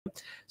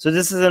So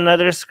this is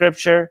another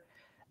scripture.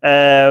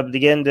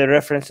 Again, the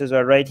references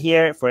are right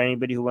here for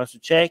anybody who wants to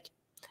check.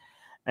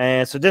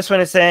 And so this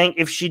one is saying,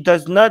 if she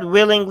does not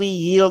willingly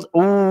yield,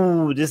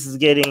 ooh,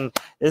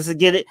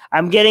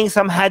 I'm getting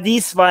some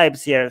hadith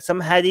vibes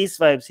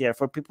here,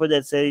 for people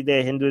that say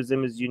that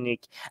Hinduism is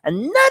unique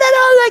and not at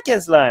all like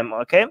Islam.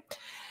 Okay,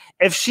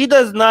 if she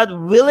does not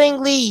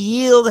willingly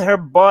yield her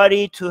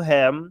body to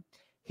him,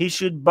 he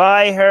should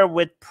buy her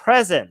with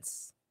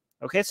presents.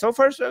 Okay, so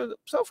far,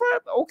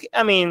 okay.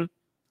 I mean,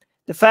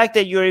 the fact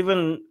that you're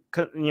even,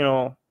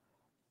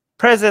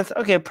 presents,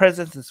 okay,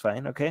 presents is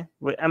fine. Okay,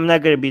 I'm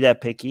not going to be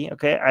that picky.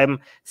 Okay, I'm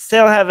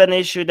still have an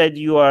issue that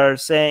you are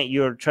saying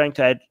you're trying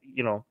to add,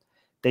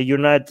 that you're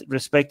not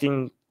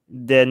respecting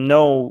the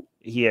no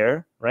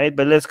here, right?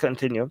 But let's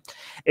continue.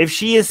 If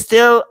she is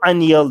still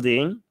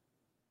unyielding,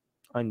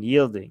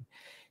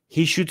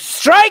 he should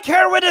strike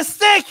her with a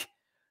stick.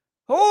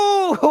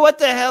 Oh, what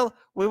the hell?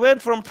 We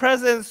went from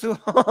presents to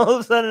all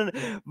of a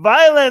sudden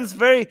violence.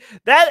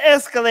 That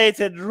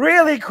escalated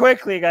really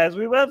quickly, guys.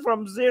 We went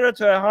from 0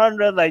 to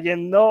 100, like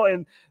in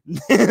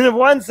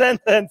one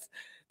sentence.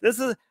 This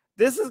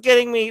is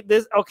getting me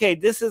this. Okay,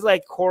 this is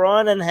like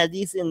Quran and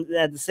Hadith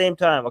at the same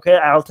time. Okay,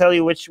 I'll tell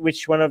you which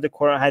one of the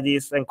Quran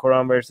Hadith and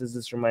Quran verses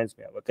this reminds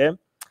me of. Okay, all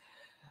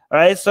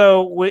right.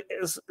 So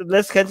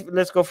let's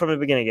go from the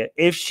beginning again.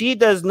 If she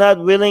does not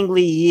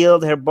willingly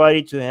yield her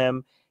body to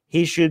him,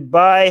 he should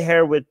buy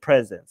her with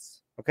presents.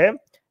 Okay?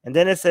 And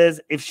then it says,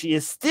 if she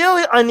is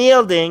still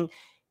unyielding,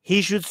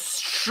 he should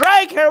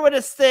strike her with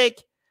a stick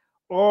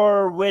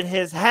or with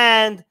his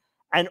hand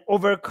and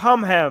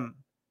overcome her,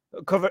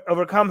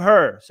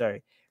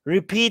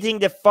 repeating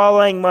the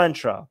following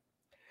mantra.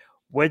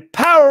 With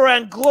power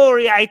and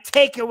glory, I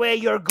take away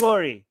your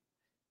glory.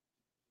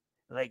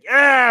 Like,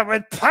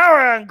 with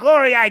power and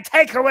glory, I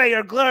take away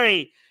your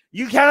glory.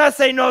 You cannot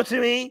say no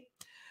to me.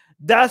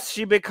 Thus,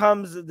 she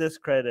becomes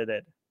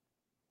discredited.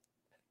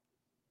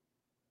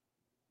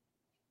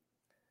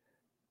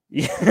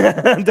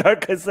 Yeah,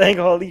 Dark is saying,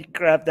 holy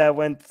crap, that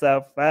went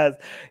so fast.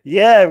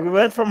 Yeah, we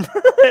went from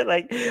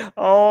like,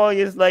 oh,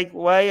 it's like,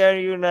 why are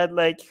you not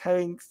like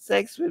having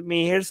sex with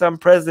me? Here's some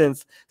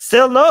presents.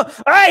 Still no,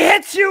 I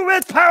hit you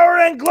with power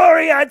and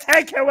glory, I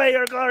take away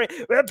your glory.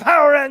 With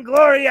power and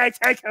glory, I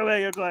take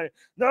away your glory.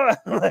 No,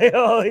 like,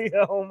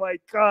 oh my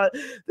God,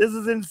 this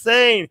is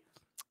insane.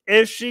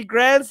 If she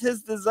grants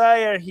his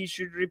desire, he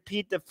should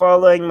repeat the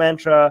following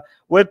mantra.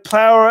 With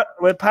power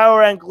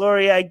and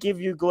glory, I give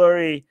you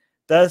glory.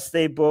 Thus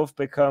they both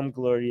become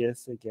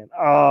glorious again.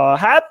 Oh,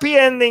 happy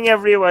ending,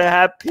 everyone.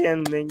 Happy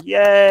ending.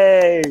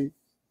 Yay.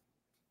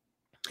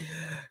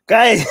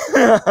 Guys,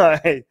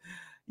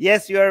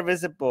 yes, you are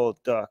visible,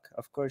 Doc.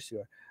 Of course you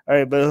are. All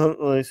right, but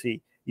let's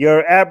see.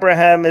 Your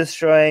Abraham is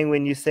showing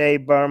when you say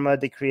Burma,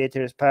 the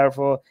creator is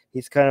powerful.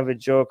 He's kind of a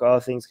joke, all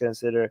things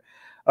considered.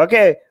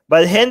 Okay,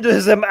 but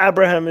Hinduism,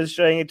 Abraham is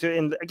showing it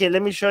to. Okay,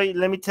 let me show you.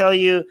 Let me tell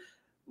you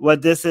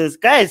what this is.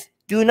 Guys,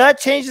 do not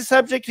change the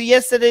subject to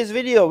yesterday's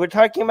video. We're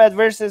talking about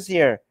verses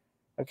here.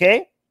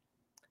 Okay?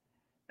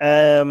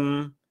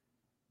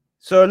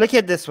 So look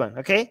at this one.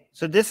 Okay?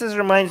 So this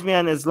reminds me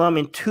on Islam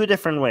in two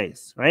different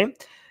ways,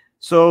 right?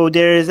 So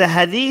there is a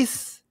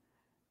hadith.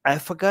 I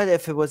forgot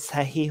if it was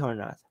sahih or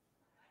not.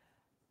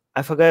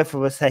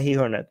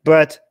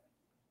 But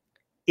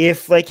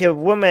if like a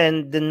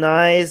woman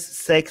denies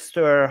sex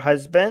to her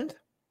husband,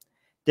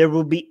 there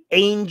will be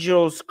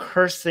angels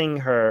cursing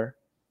her.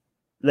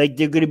 Like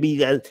they're going to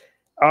be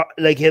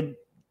like an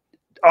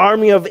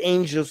army of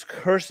angels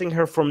cursing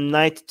her from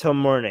night till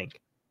morning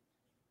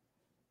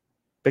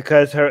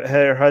because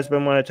her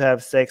husband wanted to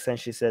have sex and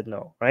she said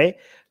no, right?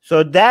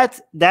 So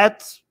that's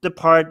the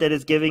part that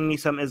is giving me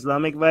some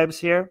Islamic vibes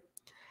here.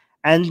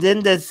 And then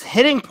this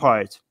hitting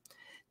part,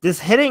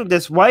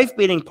 this wife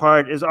beating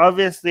part is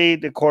obviously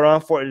the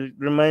Quran 4. It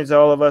reminds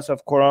all of us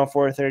of Quran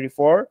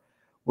 4:34,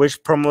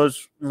 which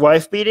promotes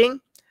wife beating.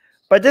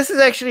 But this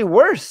is actually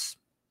worse.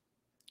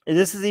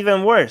 This is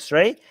even worse,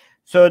 right?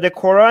 So the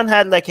Quran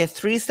had like a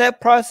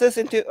 3-step process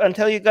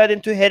until you got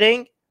into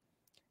hitting.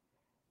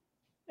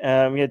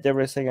 Yet they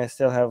were saying I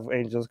still have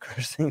angels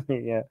cursing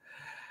me. Yeah,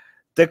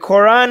 the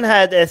Quran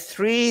had a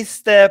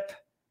 3-step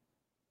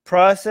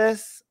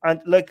process.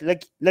 And look,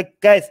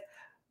 guys.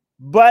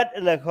 But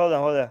look, hold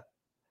on.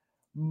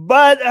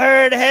 But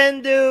hurt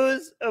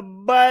Hindus,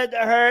 but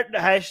hurt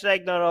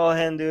hashtag not all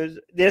Hindus.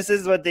 This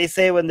is what they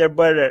say when they're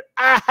buttered.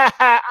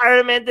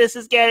 Armin, this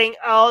is getting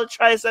old.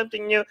 Try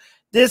something new.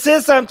 This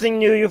is something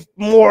new, you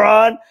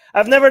moron.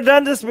 I've never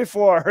done this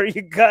before.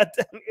 You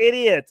goddamn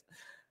idiot.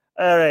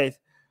 All right.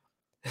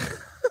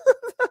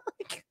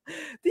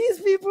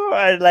 These people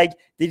are like,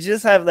 they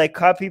just have like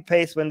copy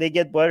paste when they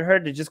get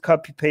butthurt. They just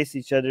copy paste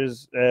each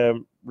other's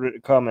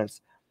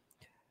comments.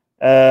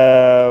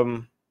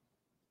 Yeah,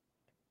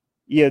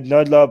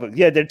 not law books.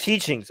 Yeah, they're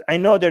teachings. I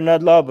know they're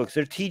not law books.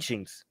 They're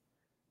teachings.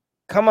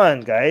 Come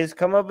on, guys.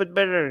 Come up with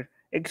better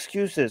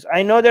excuses.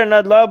 I know they're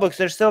not law books.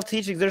 They're still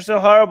teachings. They're still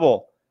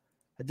horrible.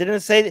 I didn't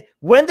say.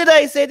 When did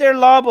I say they're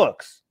law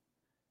books?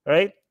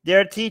 Right?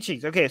 They're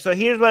teachings. Okay, so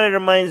here's what it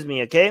reminds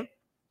me, okay?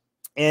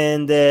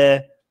 And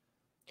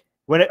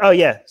oh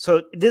yeah,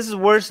 so this is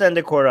worse than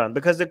the Quran,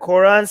 because the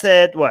Quran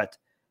said what?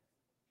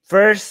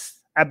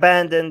 First,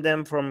 abandon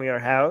them from your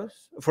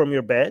house, from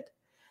your bed.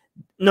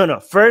 No.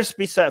 First,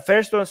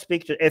 don't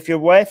speak to. If your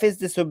wife is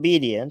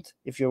disobedient,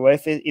 if you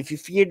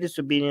fear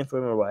disobedience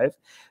from your wife,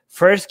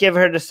 first give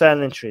her the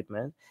silent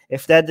treatment.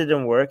 If that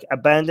didn't work,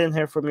 abandon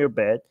her from your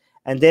bed,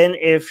 and then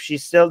if she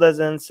still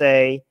doesn't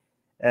say,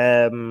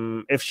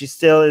 if she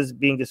still is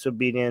being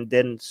disobedient,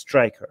 then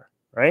strike her.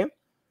 Right?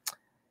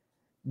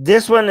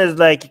 This one is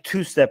like a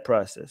two-step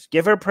process.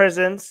 Give her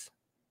presents,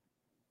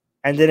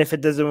 and then if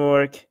it doesn't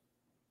work,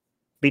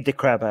 beat the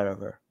crap out of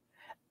her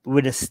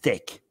with a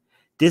stick.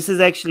 This is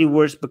actually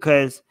worse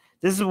because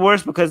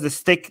the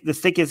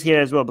stick is here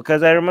as well.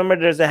 Because I remember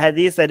there's a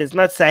hadith that is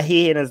not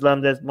sahih in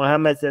Islam that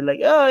Muhammad said like,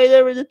 oh,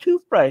 there was a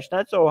toothbrush,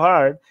 not so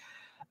hard.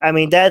 I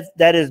mean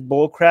that is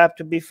bull crap,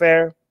 to be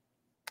fair.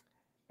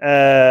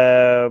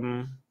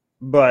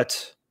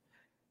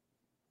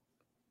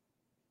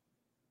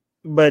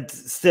 But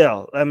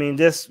still, I mean,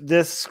 this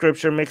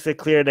scripture makes it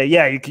clear that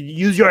yeah, you could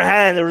use your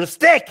hand or a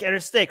stick,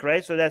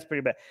 right? So that's pretty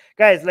bad,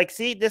 guys. Like,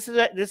 see, this is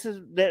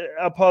the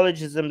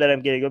apologism that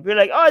I'm getting. You're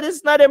like, oh, this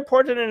is not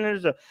important in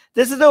Hinduism.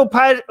 This is the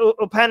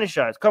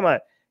Upanishads. Come on,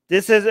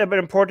 this is an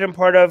important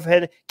part of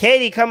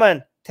Katie, come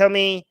on, tell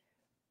me,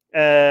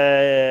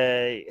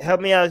 help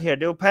me out here.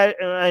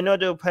 I know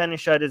the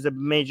Upanishad is a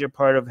major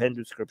part of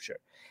Hindu scripture,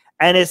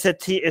 and this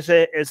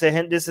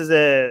is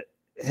a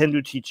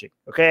Hindu teaching,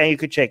 okay, and you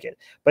could check it.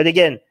 But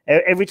again,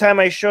 every time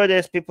I show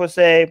this, people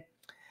say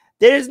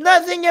there's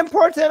nothing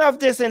important of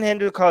this in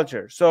Hindu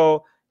culture,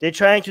 so they're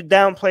trying to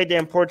downplay the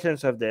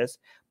importance of this.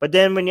 But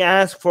then when you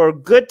ask for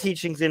good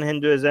teachings in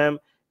Hinduism,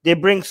 they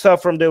bring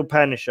stuff from the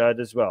Upanishad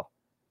as well.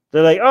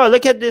 They're like, oh,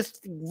 look at this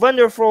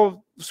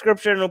wonderful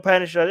scripture in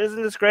Upanishad,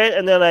 isn't this great?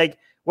 And they're like,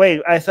 wait,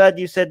 I thought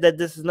you said that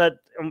this is not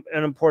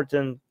an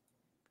important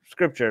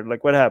scripture.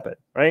 Like, what happened,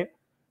 right?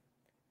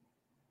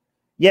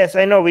 Yes,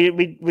 I know.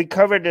 We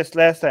covered this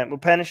last time.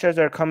 Upanishads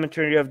are a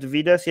commentary of the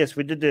Vedas. Yes,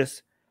 we did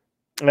this.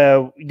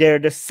 They're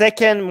the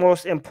second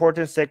most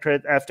important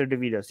sacred after the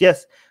Vedas.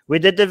 Yes, we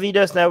did the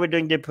Vedas. Now we're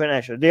doing the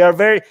Upanishads.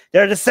 They're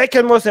the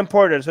second most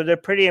important, so they're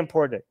pretty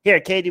important. Here,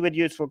 Katie with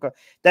useful.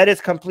 That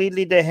is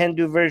completely the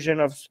Hindu version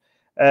of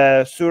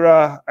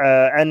Surah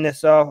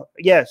An-Nisa.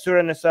 Yeah,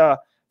 Surah Nisa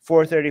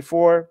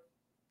 434.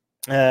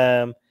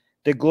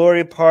 The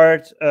glory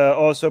part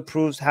also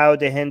proves how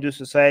the Hindu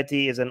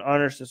society is an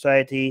honor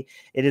society.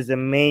 It is a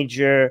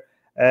major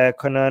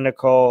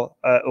canonical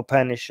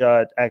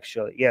Upanishad,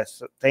 actually. Yes,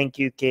 so thank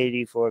you,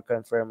 Katie, for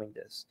confirming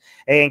this.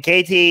 And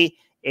Katie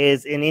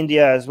is in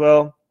India as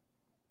well.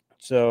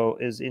 So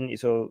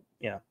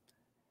yeah.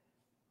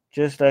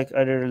 Just like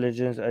other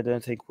religions, I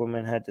don't think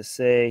women had to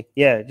say.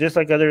 Yeah, just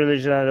like other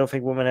religions, I don't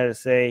think women had to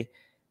say.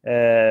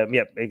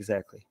 Yep,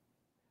 exactly.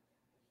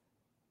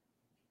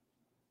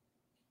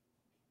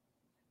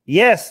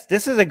 Yes,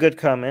 this is a good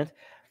comment.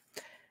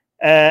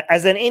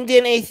 As an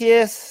Indian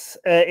atheist,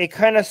 it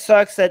kind of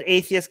sucks that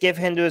atheists give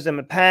Hinduism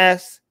a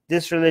pass.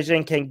 This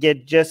religion can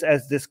get just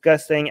as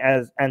disgusting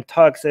and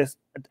toxic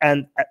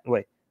and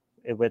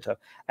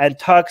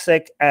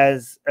toxic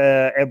as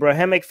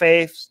Abrahamic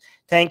faiths.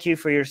 Thank you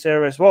for your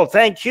service. Well,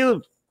 thank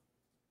you.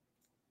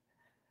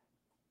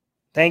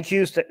 Thank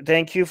you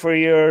for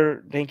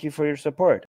your support.